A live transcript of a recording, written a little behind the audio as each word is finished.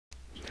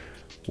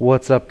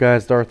What's up,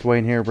 guys? Darth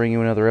Wayne here, bringing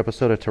you another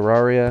episode of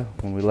Terraria.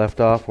 When we left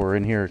off, we're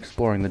in here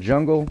exploring the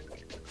jungle.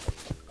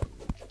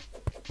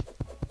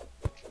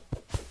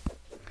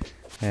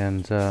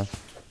 And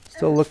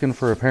still looking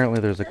for,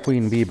 apparently there's a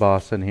queen bee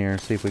boss in here.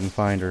 See if we can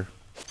find her.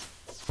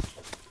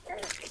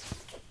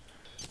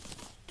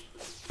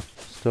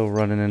 Still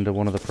running into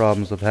one of the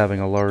problems of having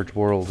a large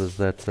world is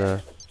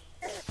that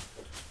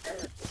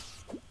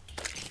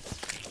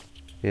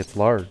it's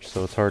large,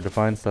 so it's hard to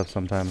find stuff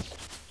sometimes.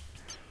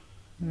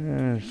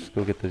 Just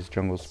go get these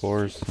jungle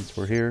spores since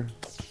we're here.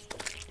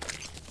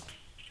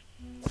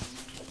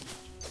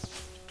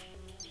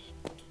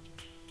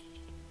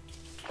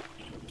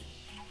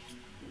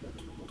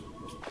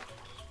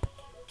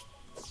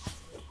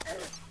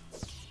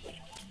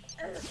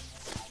 Oh,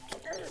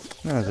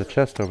 there's a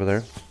chest over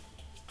there.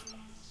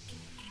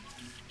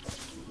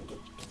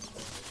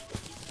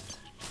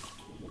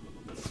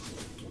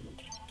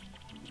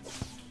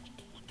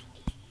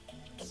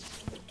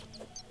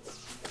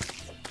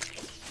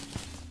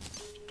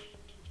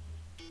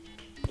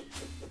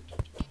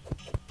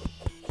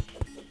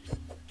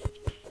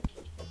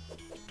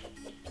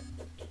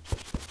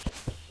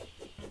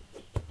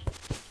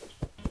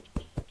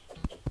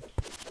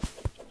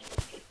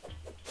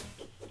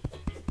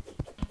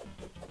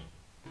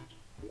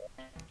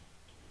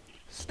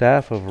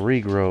 Staff of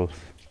regrowth.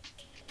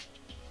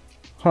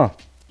 Huh.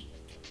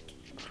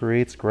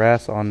 Creates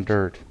grass on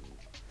dirt.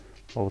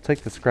 Well, we'll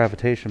take this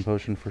gravitation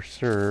potion for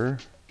sure.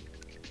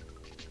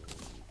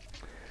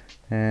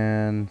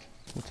 And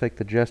we'll take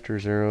the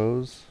jester's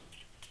arrows.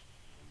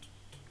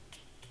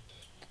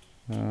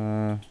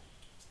 Oh,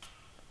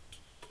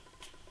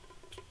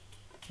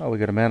 we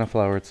got a mana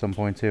flower at some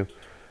point too.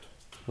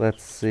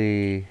 Let's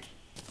see.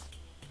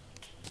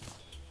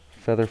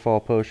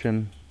 Featherfall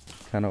potion.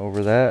 Kind of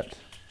over that.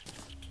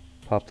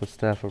 Pop the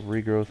staff of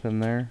regrowth in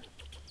there.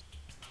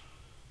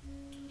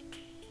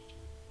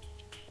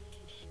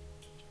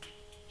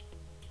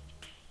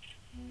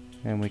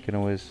 And we can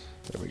always,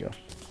 there we go,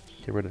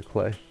 get rid of the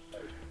clay.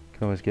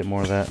 Can always get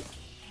more of that.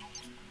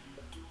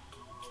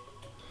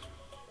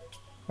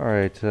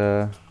 Alright,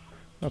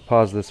 I'll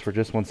pause this for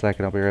just 1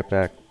 second, I'll be right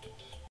back.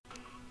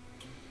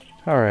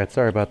 Alright,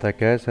 sorry about that,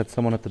 guys, had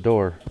someone at the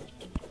door.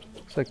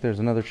 Looks like there's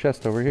another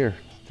chest over here,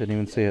 didn't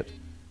even see it.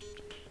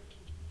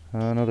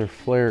 Another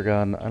flare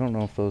gun. I don't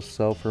know if those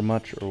sell for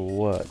much or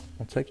what.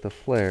 We'll take the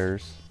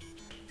flares.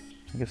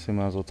 I guess we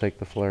might as well take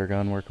the flare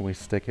gun. Where can we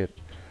stick it?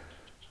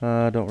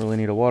 Don't really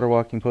need a water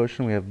walking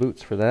potion. We have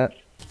boots for that.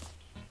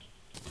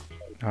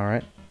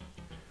 Alright.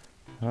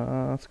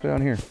 Let's go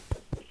down here.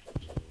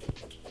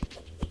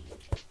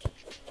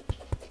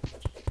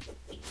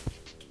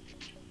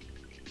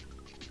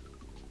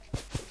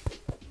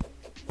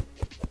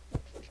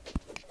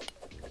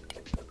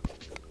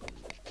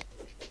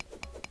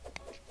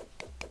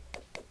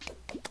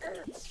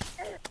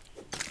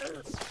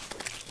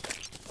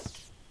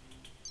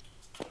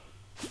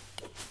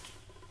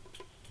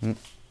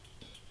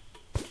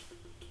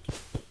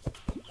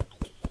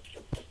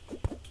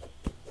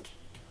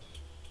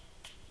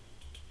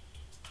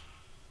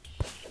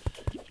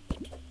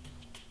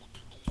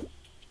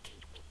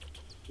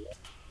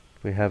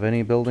 Do we have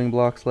any building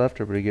blocks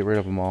left, or do we get rid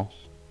of them all?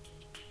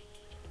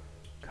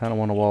 Kind of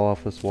want to wall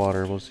off this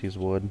water. We'll just use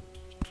wood.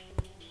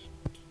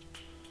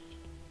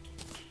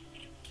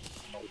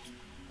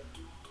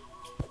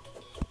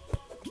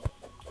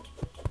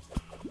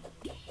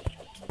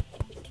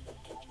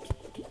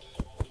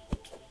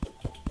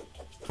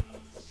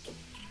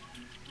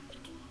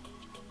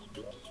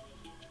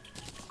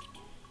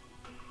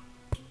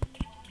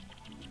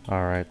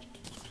 Alright,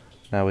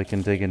 now we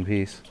can dig in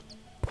peace.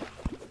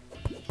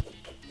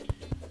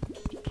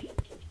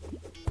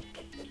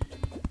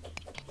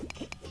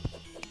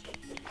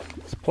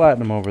 It's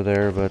platinum over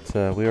there, but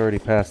we already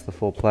passed the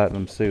full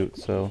platinum suit,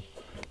 so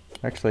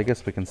actually I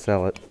guess we can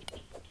sell it.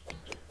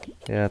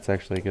 Yeah, that's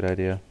actually a good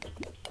idea.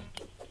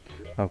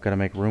 I've got to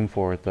make room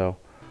for it though.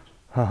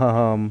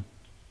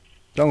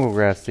 Jungle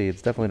grass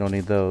seeds, definitely don't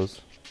need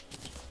those.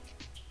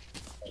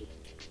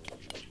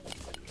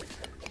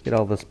 Get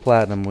all this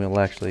platinum,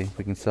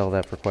 we can sell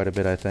that for quite a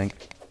bit, I think.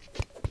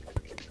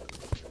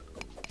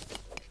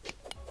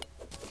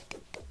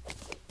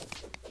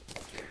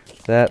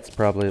 That's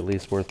probably at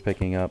least worth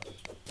picking up.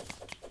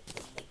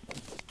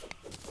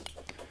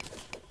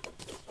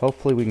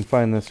 Hopefully we can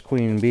find this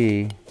queen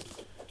bee,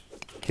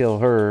 kill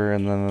her,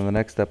 and then in the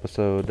next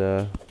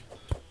episode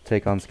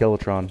take on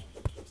Skeletron.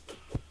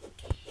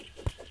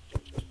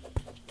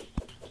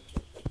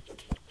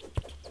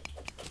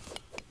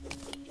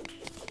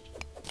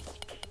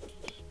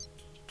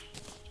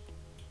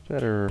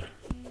 Better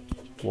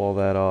wall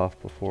that off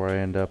before I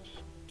end up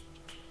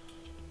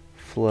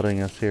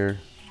flooding us here.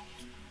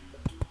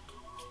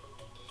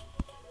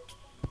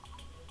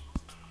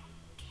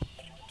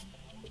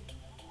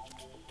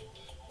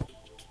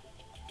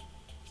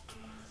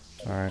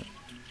 Alright.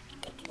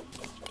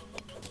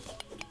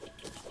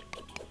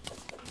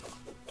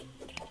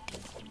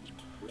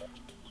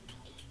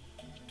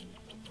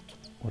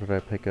 What did I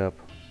pick up?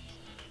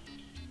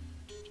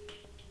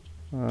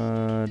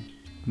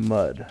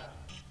 Mud.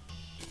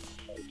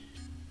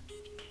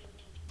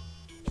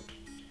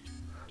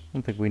 I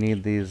don't think we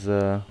need these,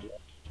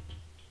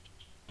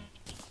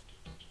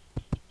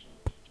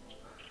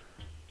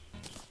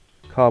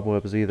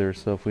 cobwebs either,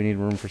 so if we need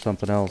room for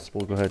something else,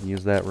 we'll go ahead and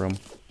use that room.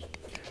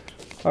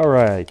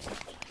 Alright.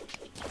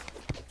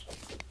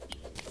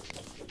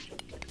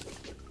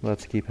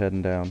 Let's keep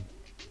heading down.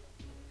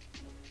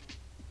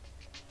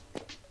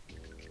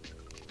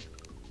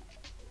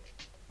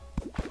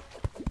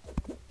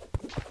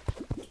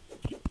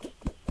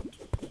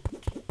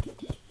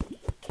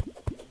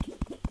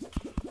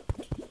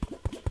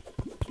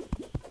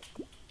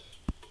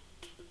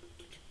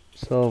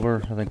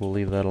 Silver, I think we'll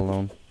leave that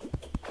alone.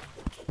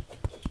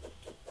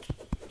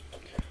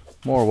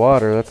 More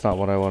water, that's not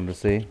what I wanted to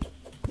see.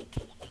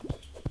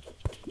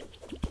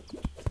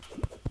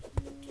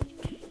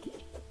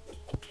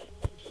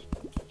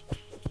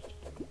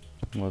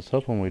 I was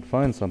hoping we'd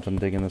find something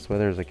digging this way.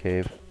 There's a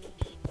cave.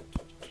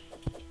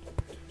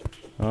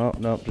 Oh,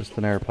 nope, just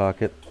an air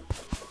pocket.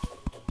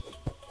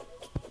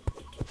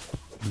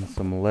 And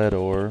some lead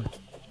ore.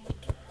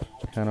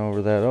 Kind of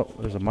over that. Oh,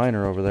 there's a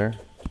miner over there.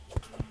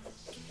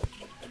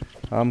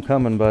 I'm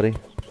coming, buddy.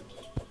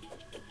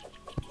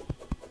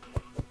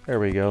 There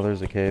we go,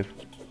 there's a cave.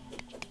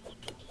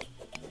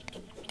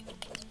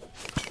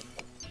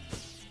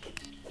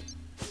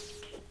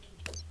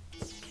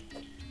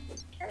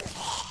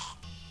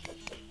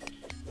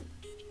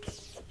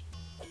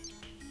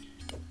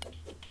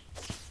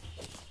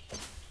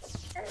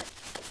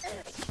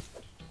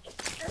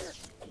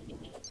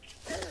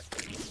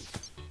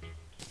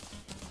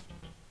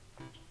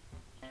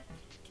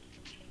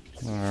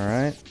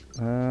 Alright,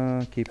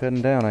 keep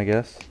heading down, I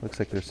guess. Looks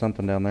like there's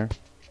something down there.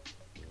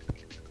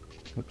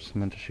 Oops, I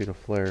meant to shoot a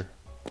flare.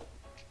 There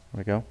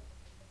we go.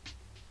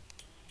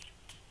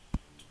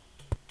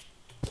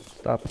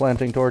 Stop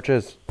planting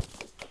torches!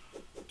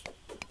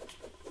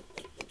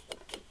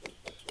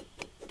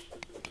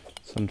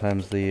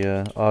 Sometimes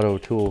the auto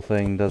tool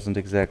thing doesn't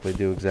exactly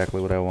do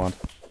exactly what I want.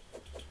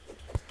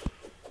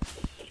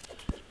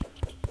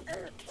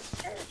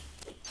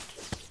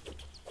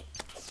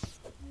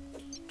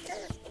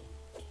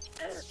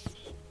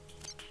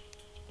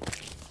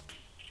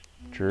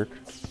 Jerk.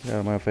 Get out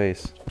of my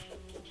face.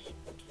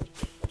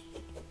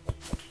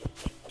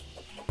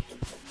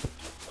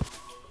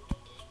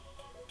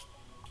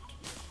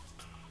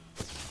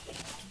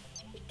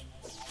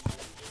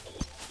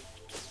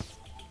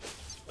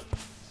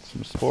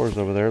 Some spores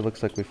over there.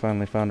 Looks like we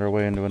finally found our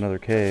way into another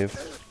cave.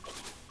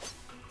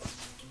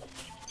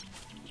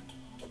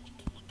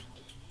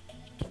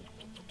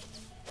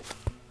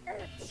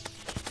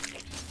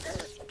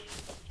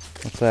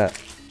 What's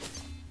that?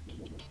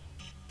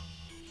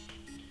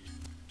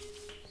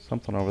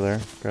 Something over there.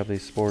 Grab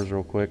these spores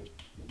real quick.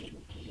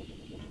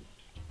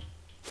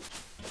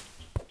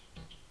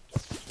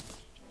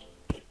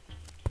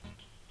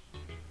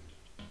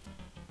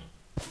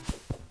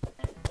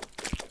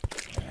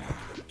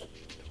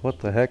 What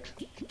the heck?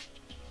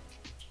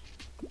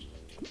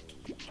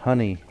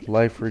 Honey.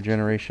 Life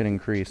regeneration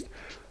increased.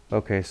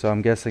 Okay, so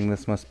I'm guessing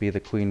this must be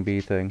the queen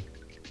bee thing.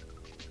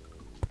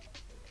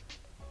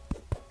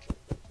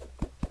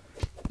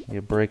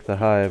 You break the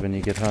hive and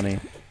you get honey.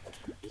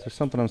 Is there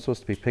something I'm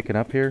supposed to be picking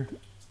up here?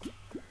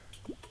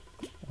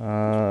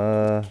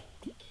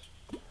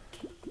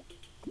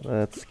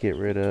 Let's get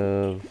rid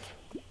of...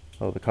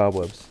 Oh, the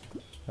cobwebs.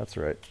 That's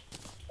right.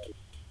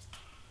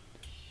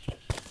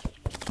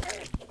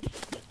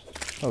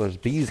 Oh, there's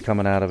bees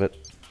coming out of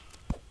it.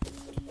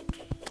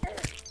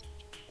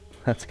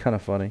 That's kind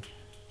of funny.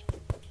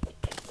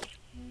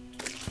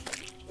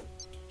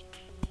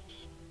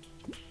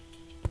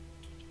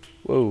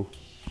 Whoa.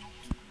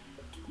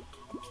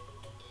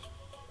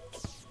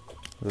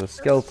 There's a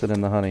skeleton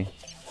in the honey.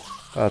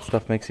 Oh, that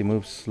stuff makes you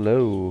move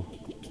slow.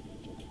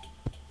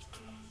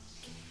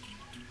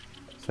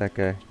 It's that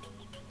guy.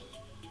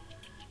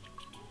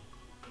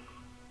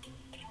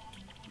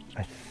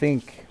 I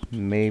think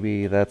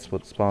maybe that's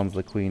what spawns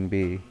the queen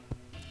bee.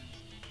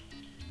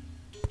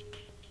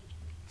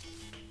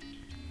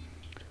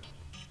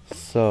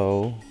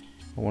 So,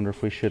 I wonder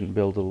if we shouldn't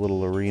build a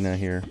little arena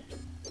here.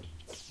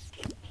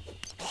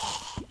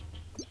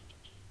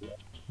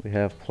 We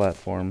have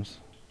platforms.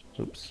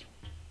 Oops.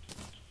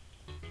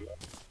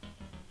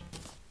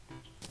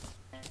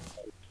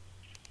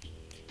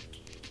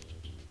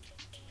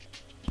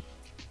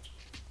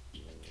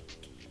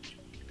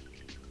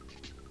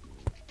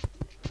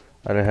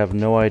 I have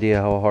no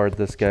idea how hard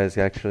this guy's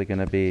actually going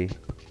to be.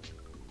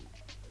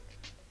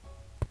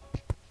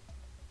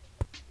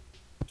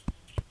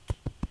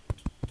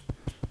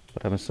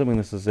 But I'm assuming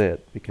this is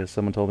it, because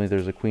someone told me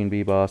there's a queen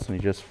bee boss and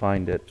you just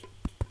find it.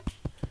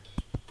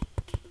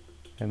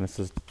 And this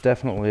is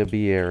definitely a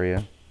bee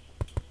area.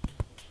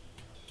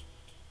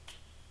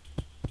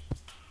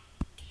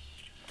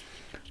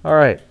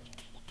 Alright.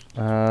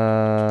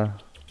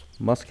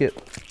 Musket.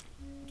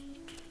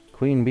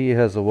 Queen bee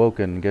has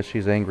awoken. Guess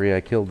she's angry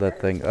I killed that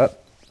thing. Oh,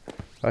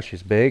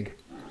 she's big.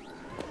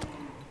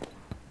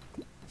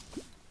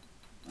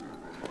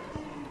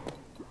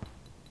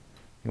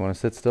 You want to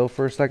sit still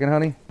for a second,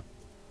 honey?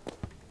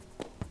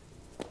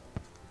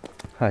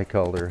 I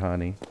called her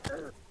honey.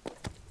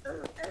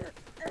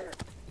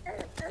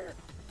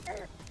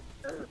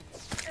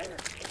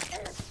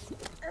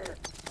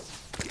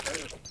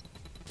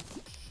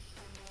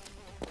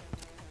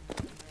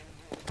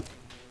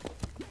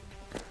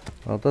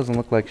 Well, it doesn't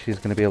look like she's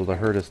going to be able to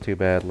hurt us too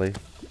badly.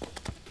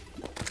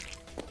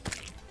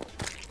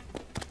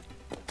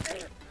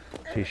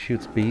 She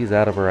shoots bees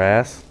out of her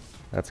ass.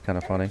 That's kind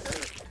of funny.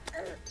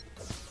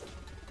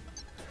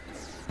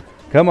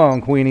 Come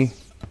on, Queenie.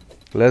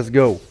 Let's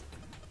go.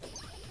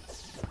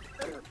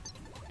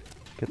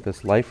 Get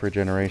this life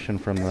regeneration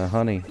from the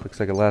honey. Looks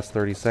like it lasts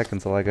 30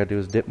 seconds. All I gotta do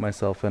is dip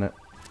myself in it.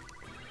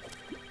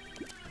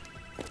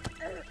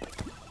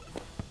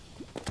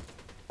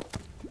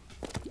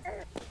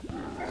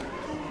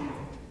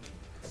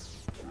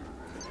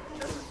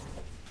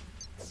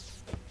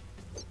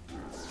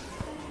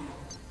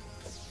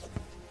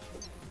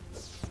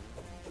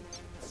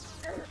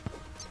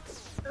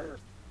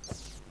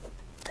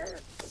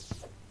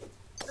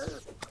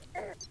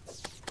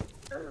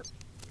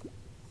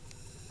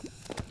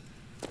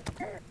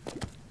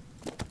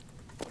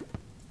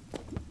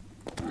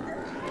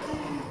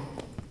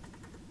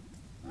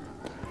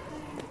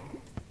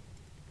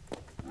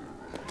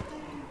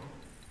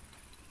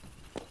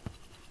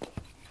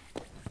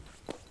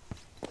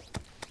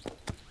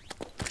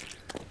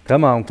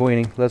 Come on,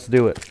 Queenie. Let's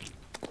do it.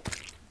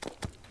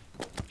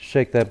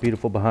 Shake that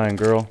beautiful behind,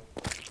 girl.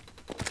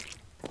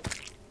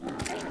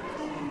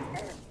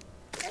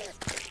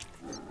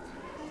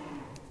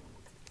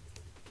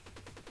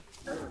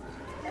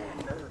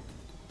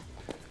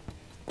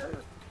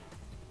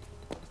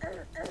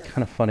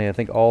 Kind of funny. I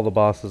think all the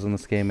bosses in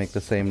this game make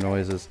the same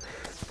noises.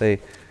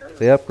 They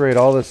upgrade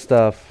all this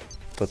stuff,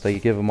 but they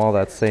give them all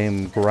that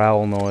same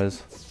growl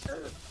noise.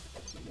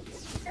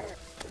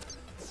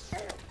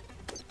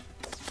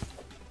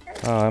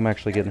 Oh, I'm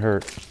actually getting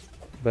hurt.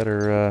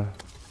 Better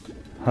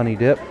honey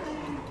dip.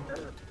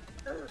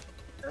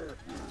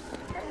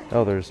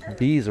 Oh, there's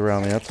bees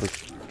around me. That's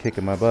what's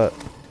kicking my butt.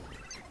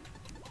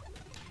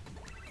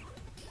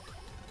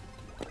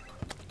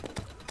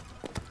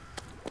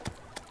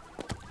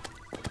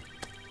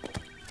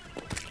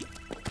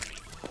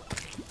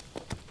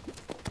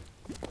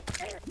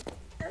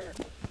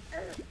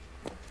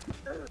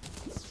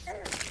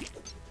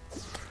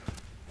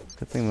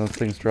 Good thing those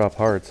things drop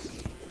hearts.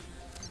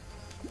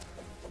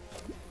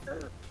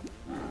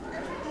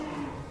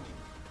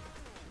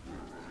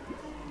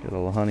 Get a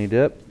little honey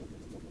dip.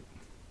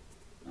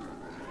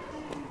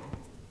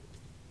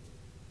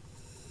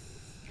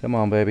 Come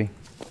on, baby.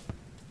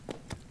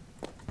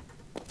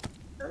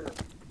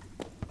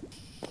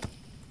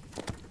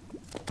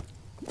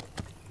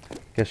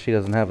 Guess she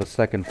doesn't have a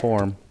second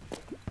form.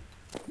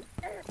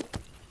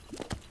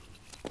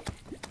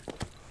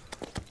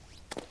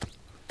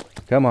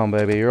 Come on,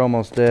 baby. You're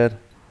almost dead.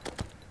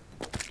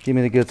 Give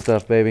me the good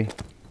stuff, baby.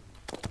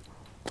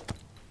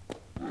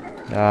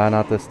 Ah,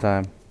 not this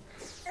time.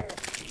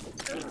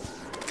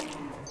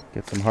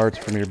 Get some hearts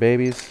from your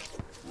babies.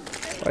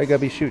 Why you gotta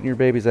be shooting your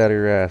babies out of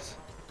your ass?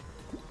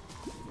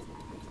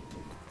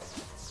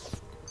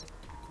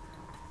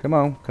 Come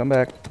on, come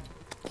back.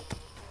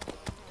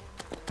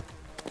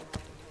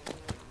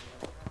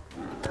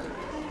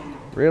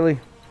 Really?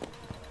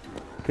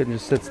 Couldn't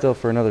just sit still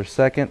for another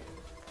second?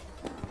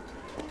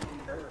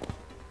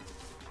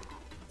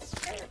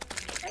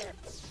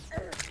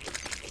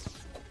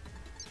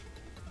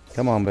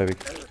 Come on, baby.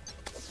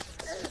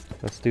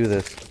 Let's do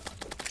this.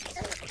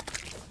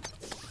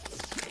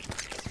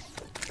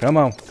 Come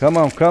on, come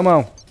on, come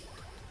on.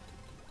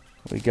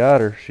 We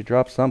got her. She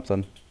dropped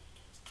something.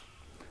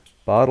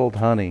 Bottled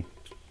honey.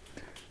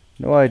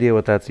 No idea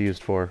what that's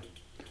used for.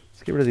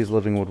 Let's get rid of these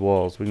living wood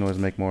walls. We can always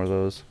make more of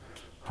those.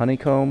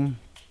 Honeycomb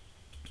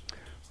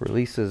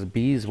releases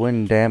bees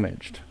when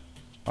damaged.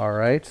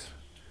 Alright.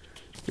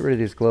 Get rid of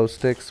these glow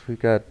sticks. We've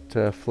got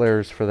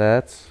flares for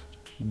that.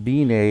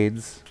 Bee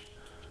nades.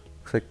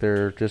 Looks like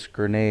they're just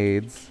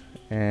grenades.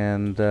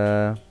 And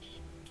let's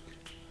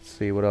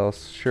see what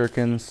else.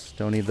 Shurikens.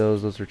 Don't need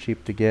those. Those are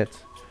cheap to get.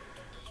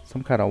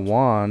 Some kind of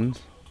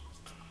wand.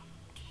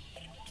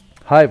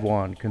 Hive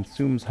wand.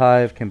 Consumes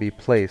hive, can be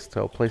placed.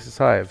 So places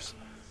hives.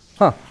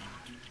 Huh.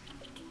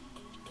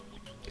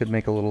 Could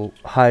make a little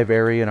hive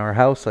area in our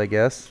house, I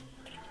guess.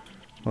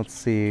 Let's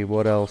see,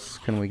 what else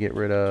can we get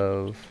rid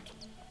of?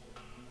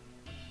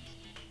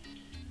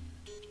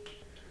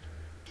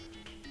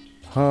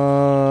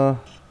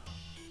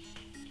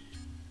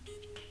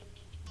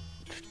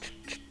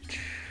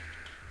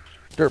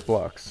 Dirt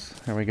blocks.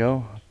 There we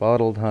go.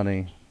 Bottled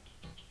honey.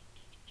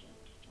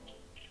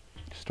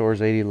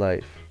 Stores 80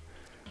 life.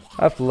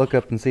 I have to look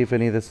up and see if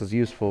any of this is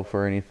useful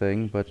for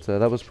anything, but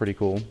that was pretty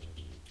cool.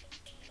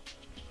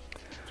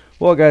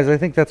 Well, guys, I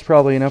think that's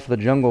probably enough of the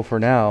jungle for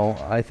now.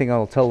 I think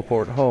I'll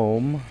teleport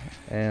home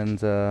and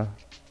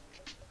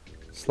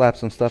slap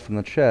some stuff in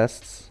the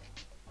chests.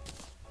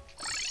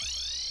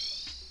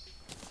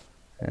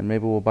 And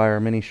maybe we'll buy our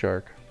mini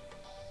shark.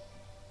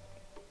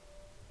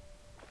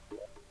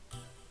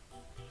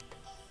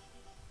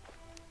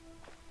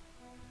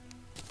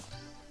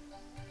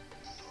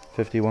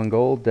 51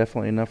 gold,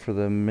 definitely enough for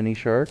the mini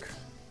shark.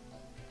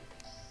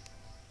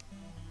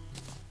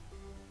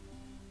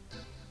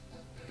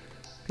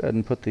 Go ahead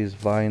and put these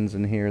vines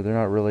in here. They're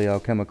not really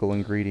alchemical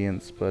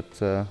ingredients, but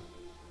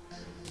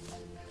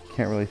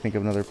can't really think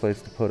of another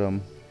place to put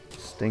them.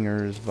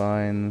 Stingers,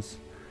 vines,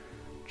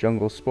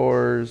 jungle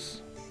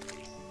spores,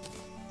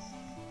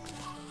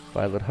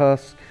 violet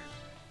husk.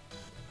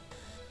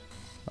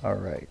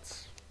 Alright.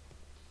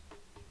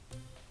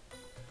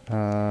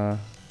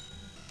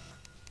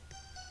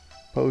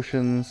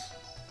 Potions.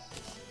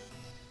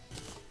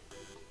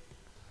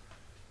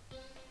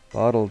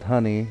 Bottled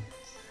honey.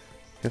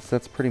 Guess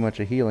that's pretty much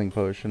a healing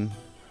potion.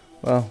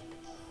 Well,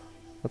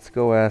 let's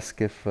go ask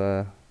if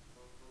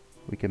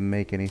we can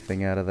make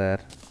anything out of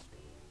that.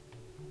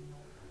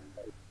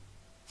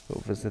 Go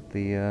visit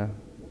the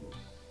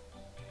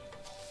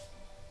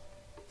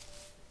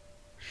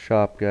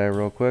shop guy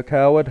real quick.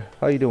 Howard,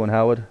 how you doing,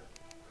 Howard?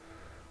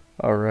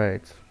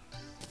 Alright.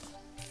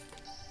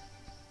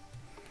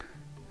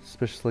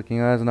 Suspicious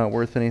looking eyes, not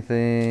worth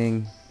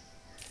anything.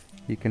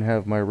 You can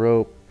have my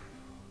rope.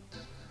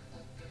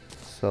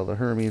 Sell the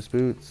Hermes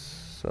boots.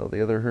 Sell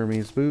the other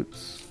Hermes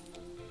boots.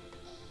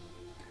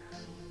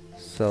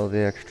 Sell the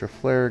extra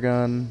flare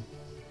gun.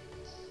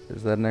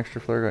 Is that an extra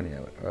flare gun?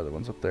 Yeah, are the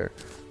ones up there.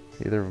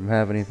 Either of them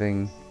have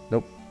anything?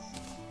 Nope.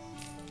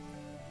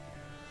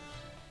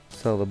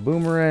 Sell the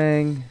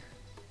boomerang.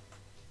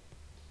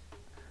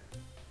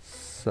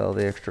 Sell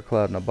the extra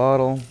cloud in a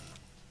bottle.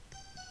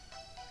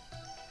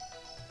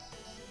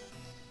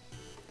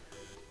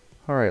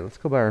 Alright, let's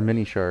go buy our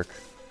mini shark.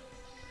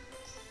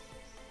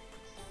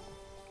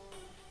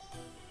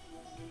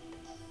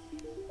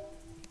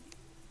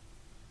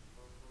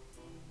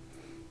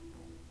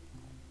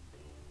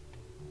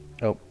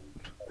 Oh,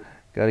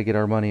 gotta get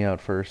our money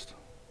out first.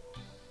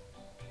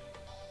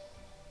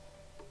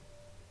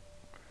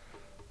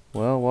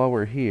 Well, while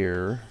we're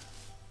here,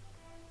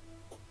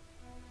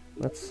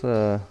 let's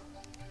see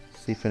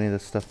if any of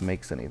this stuff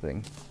makes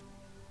anything.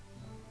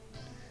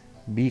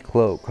 Bee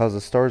cloak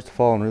causes stars to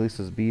fall and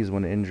releases bees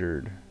when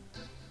injured.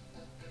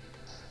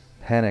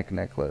 Panic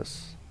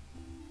necklace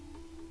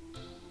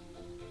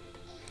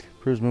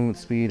improves movement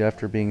speed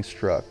after being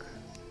struck.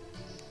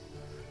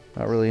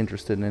 Not really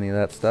interested in any of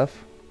that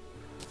stuff.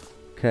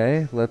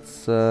 Okay,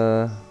 let's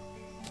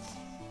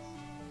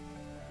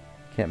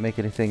can't make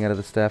anything out of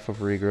the staff of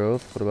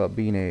regrowth. What about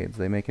bee nades?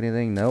 They make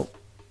anything? Nope.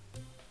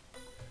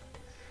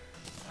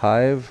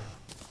 Hive.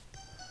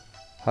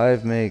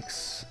 Hive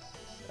makes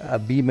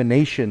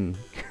abomination.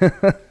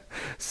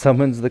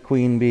 Summons the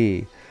queen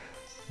bee.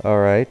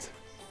 Alright.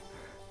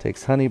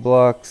 Takes honey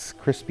blocks,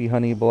 crispy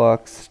honey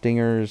blocks,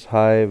 stingers,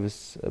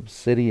 hives,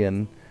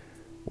 obsidian.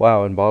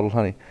 Wow, and bottled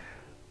honey.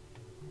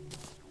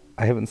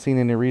 I haven't seen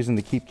any reason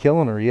to keep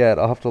killing her yet.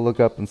 I'll have to look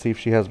up and see if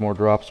she has more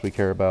drops we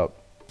care about.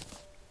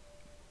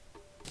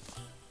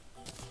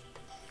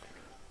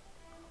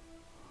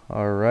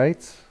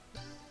 Alright.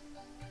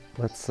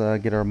 Let's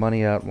get our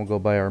money out and we'll go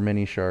buy our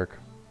mini shark.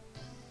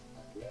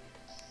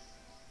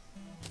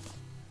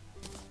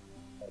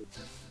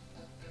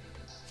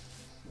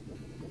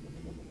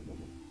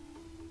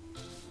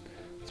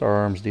 What's our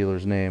arms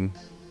dealer's name?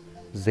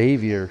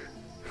 Xavier.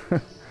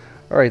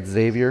 Alright,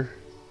 Xavier.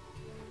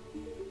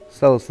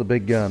 Sell us the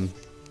big gun.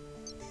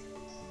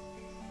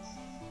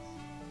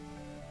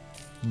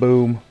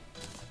 Boom.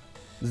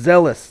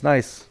 Zealous.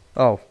 Nice.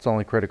 Oh, it's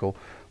only critical.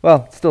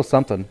 Well, it's still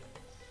something.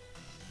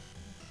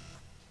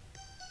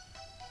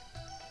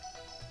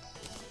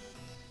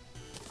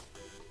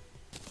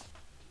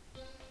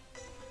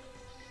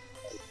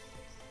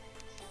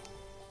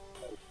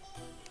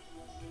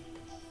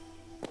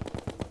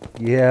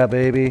 Yeah,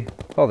 baby.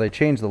 Oh, they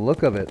changed the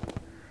look of it.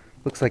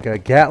 Looks like a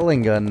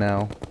Gatling gun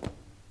now.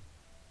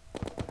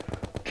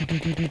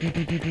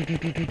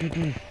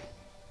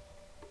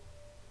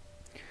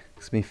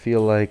 Makes me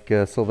feel like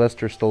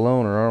Sylvester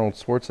Stallone or Arnold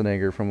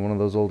Schwarzenegger from one of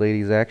those old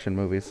 80s action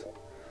movies.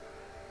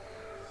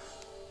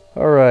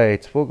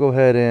 Alright, we'll go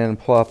ahead and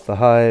plop the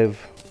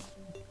hive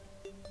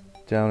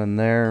down in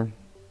there.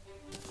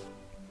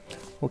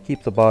 We'll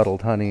keep the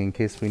bottled honey in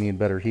case we need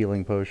better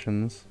healing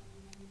potions.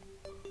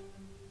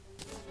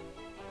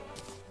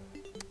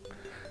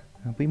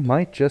 We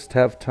might just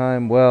have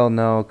time. Well,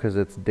 no, because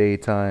it's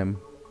daytime.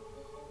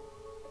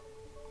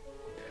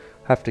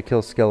 Have to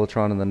kill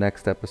Skeletron in the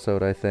next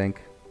episode, I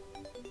think.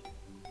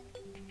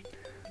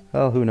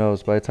 Well, who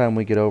knows? By the time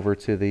we get over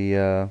to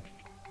the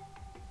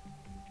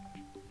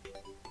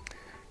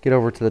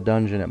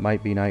dungeon, it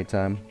might be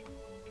nighttime.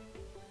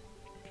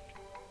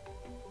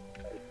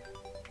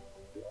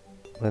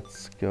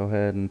 Let's go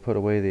ahead and put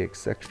away the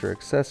extra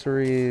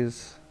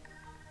accessories.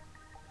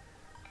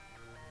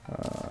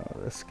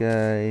 This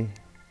guy.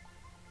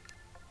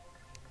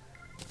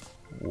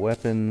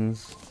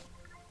 Weapons.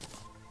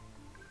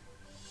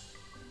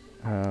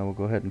 We'll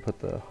go ahead and put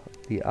the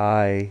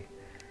eye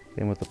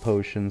in with the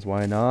potions.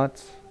 Why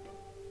not?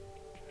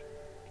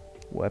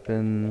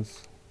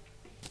 Weapons.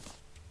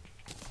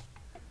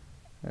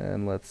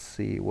 And let's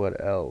see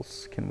what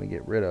else can we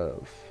get rid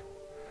of.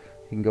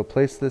 can go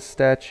place this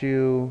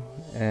statue,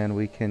 and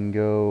we can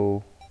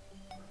go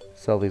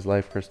sell these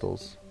life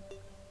crystals.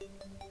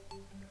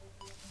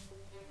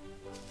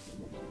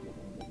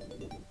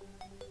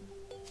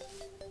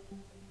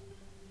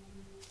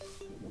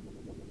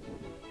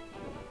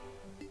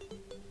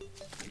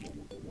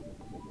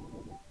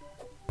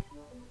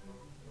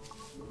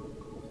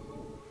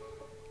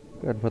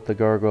 Go ahead and put the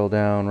gargoyle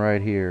down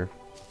right here.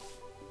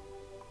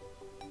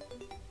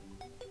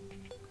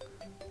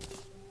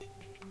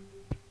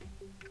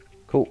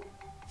 Cool.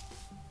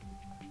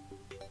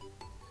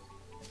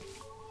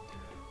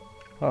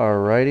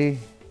 Alrighty.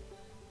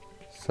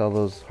 Sell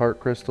those heart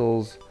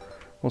crystals.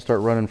 We'll start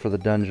running for the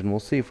dungeon.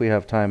 We'll see if we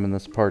have time in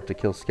this part to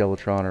kill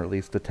Skeletron, or at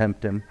least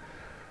attempt him.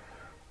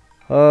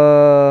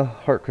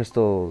 Heart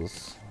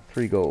crystals.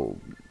 3 gold.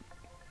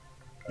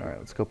 Alright,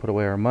 let's go put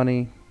away our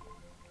money.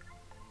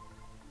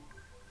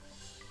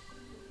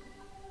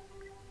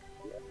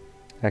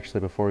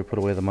 Actually, before we put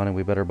away the money,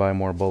 we better buy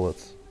more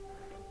bullets.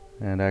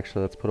 And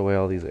actually, let's put away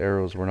all these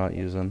arrows we're not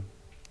using.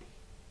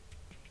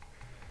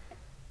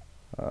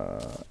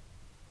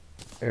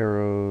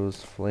 Arrows,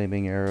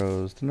 flaming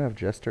arrows. Didn't I have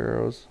jester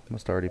arrows?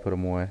 Must already put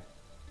them away.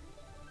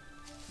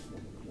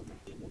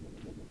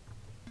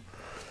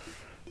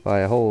 Buy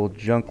a whole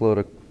junk load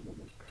of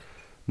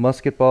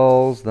musket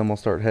balls, then we'll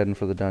start heading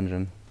for the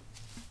dungeon.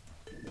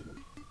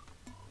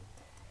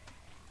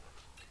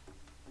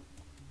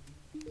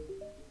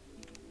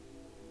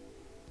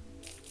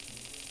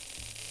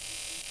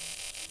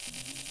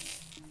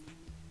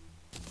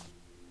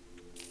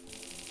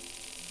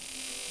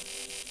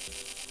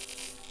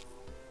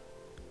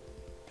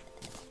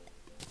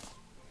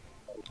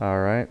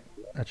 Alright,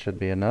 that should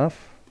be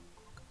enough.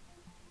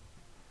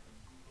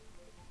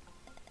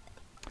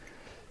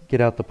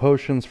 Get out the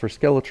potions for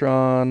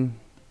Skeletron.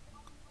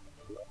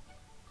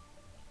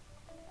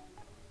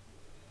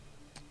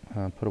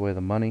 Put away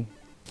the money.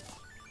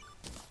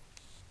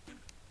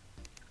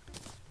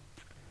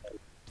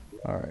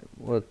 Alright,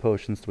 what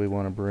potions do we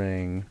want to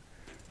bring?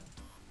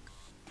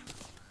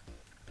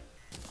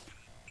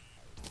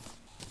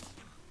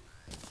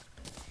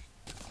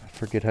 I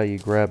forget how you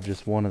grab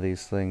just one of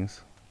these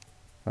things.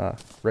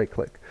 Right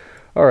click.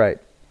 Alright,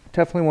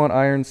 definitely want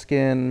Iron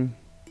Skin.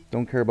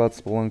 Don't care about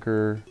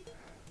Spelunker.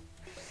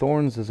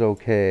 Thorns is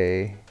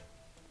okay.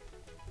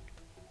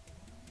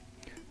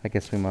 I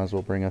guess we might as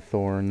well bring a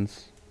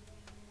Thorns.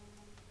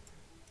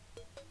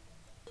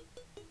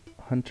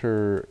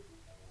 Hunter...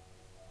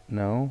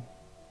 No.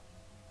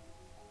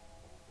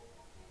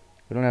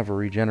 We don't have a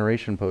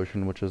regeneration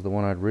potion, which is the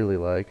one I'd really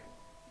like.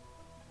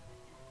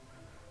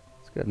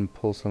 Let's go ahead and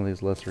pull some of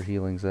these lesser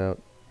healings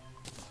out.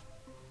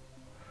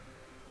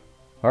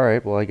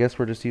 Alright, well I guess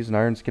we're just using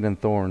Iron Skin and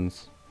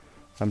Thorns.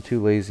 I'm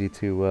too lazy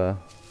to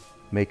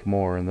make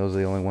more, and those are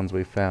the only ones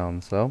we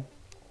found, so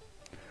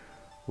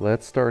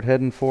let's start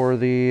heading for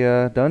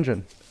the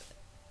dungeon.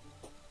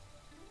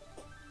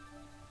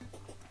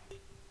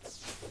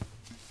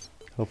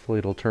 Hopefully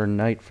it'll turn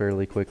night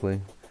fairly quickly.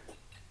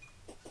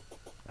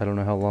 I don't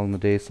know how long the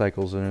day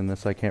cycles are in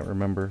this, I can't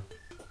remember.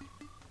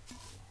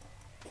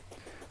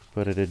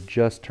 But it had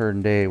just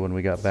turned day when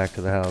we got back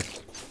to the house.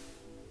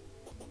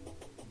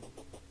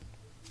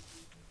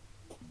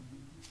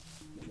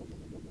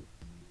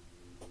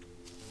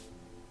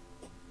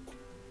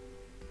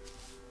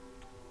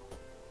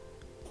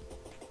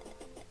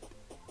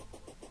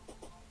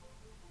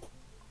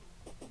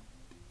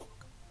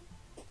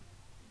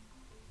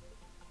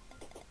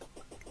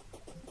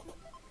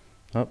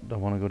 Oh,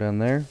 don't want to go down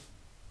there.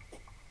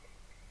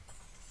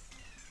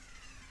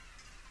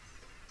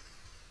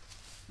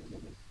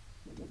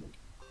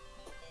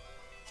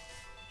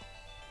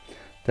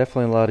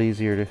 Definitely a lot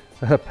easier to... Is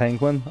that a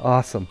penguin?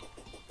 Awesome.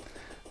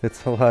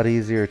 It's a lot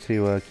easier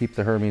to keep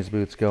the Hermes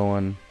boots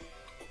going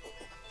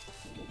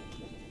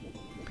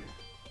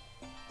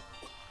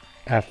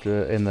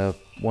after in the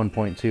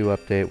 1.2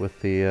 update with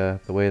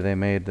the way they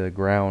made the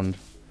ground,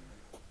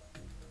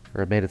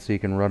 or made it so you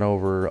can run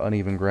over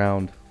uneven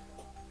ground.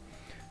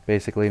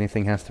 Basically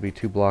anything has to be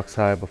 2 blocks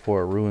high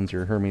before it ruins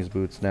your Hermes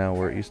boots now,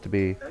 where it used to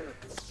be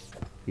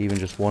even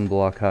just 1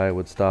 block high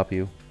would stop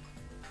you.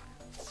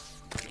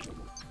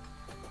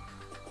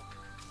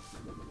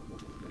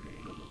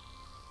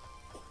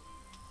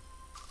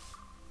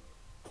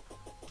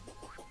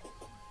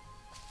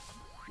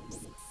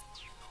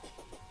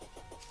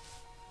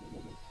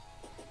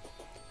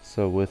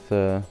 So with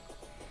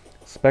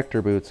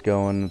Spectre boots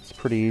going, it's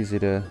pretty easy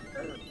to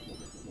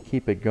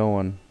keep it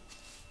going.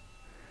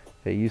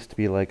 It used to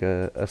be like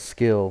a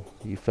skill.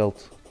 You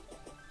felt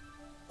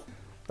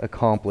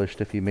accomplished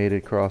if you made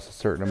it across a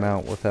certain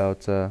amount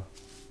without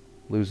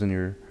losing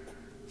your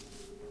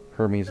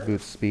Hermes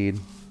boots speed.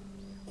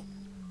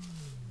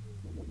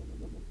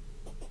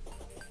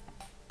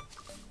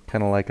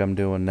 Kind of like I'm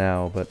doing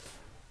now, but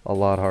a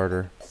lot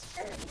harder.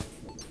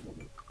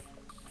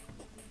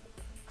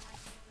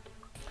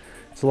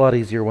 It's a lot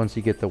easier once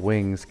you get the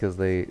wings, because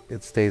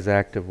it stays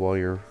active while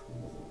you're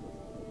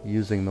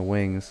using the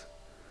wings.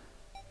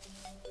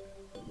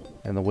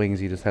 And the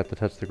wings, you just have to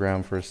touch the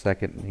ground for a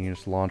second and you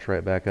just launch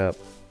right back up.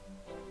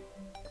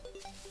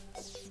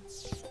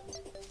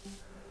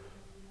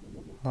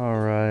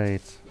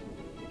 Alright.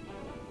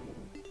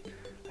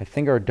 I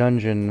think our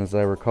dungeon, as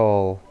I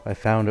recall, I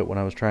found it when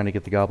I was trying to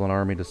get the goblin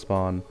army to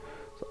spawn.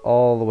 It's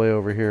all the way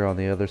over here on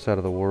the other side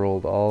of the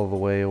world, all the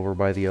way over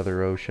by the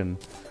other ocean.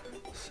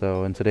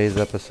 So in today's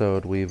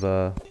episode, we've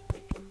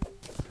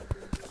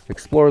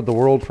explored the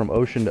world from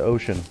ocean to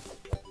ocean.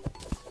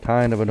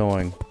 Kind of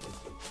annoying.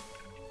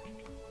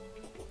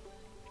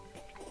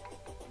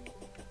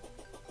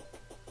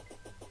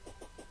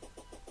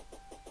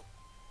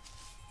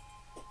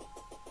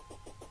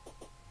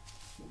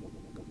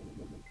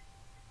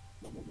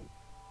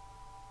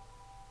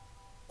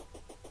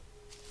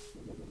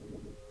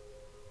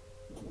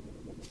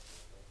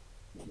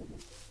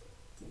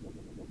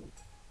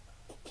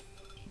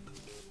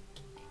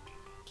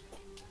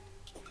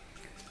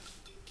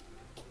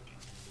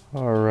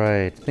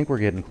 Alright, I think we're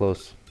getting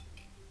close.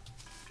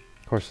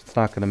 Of course, it's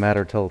not going to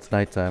matter till it's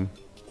nighttime.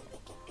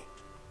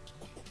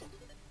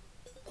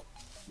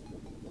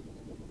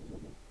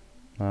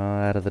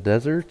 Out of the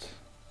desert.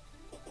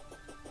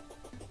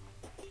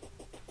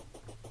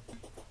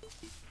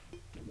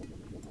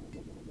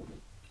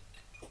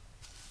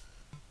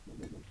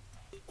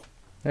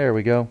 There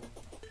we go.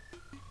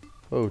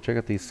 Oh, check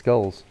out these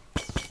skulls.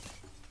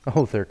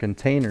 Oh, they're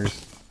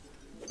containers.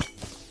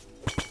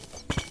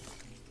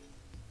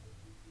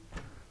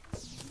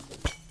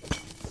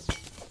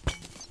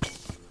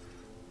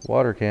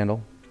 Water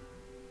candle.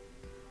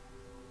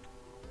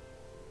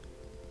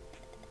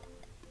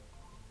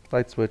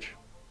 Light switch.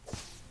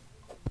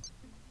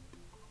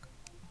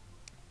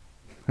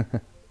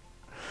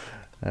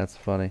 That's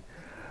funny.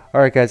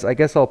 Alright guys, I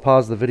guess I'll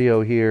pause the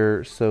video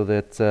here so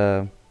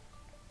that,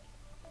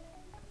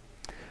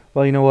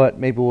 well, you know what?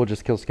 Maybe we'll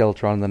just kill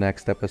Skeletron in the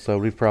next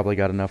episode. We've probably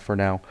got enough for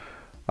now.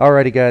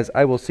 Alrighty guys,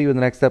 I will see you in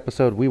the next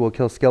episode. We will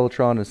kill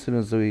Skeletron as soon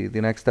as the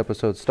next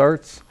episode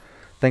starts.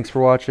 Thanks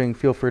for watching.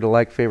 Feel free to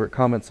like, favorite,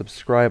 comment,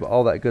 subscribe,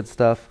 all that good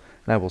stuff.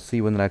 And I will see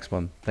you in the next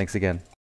one. Thanks again.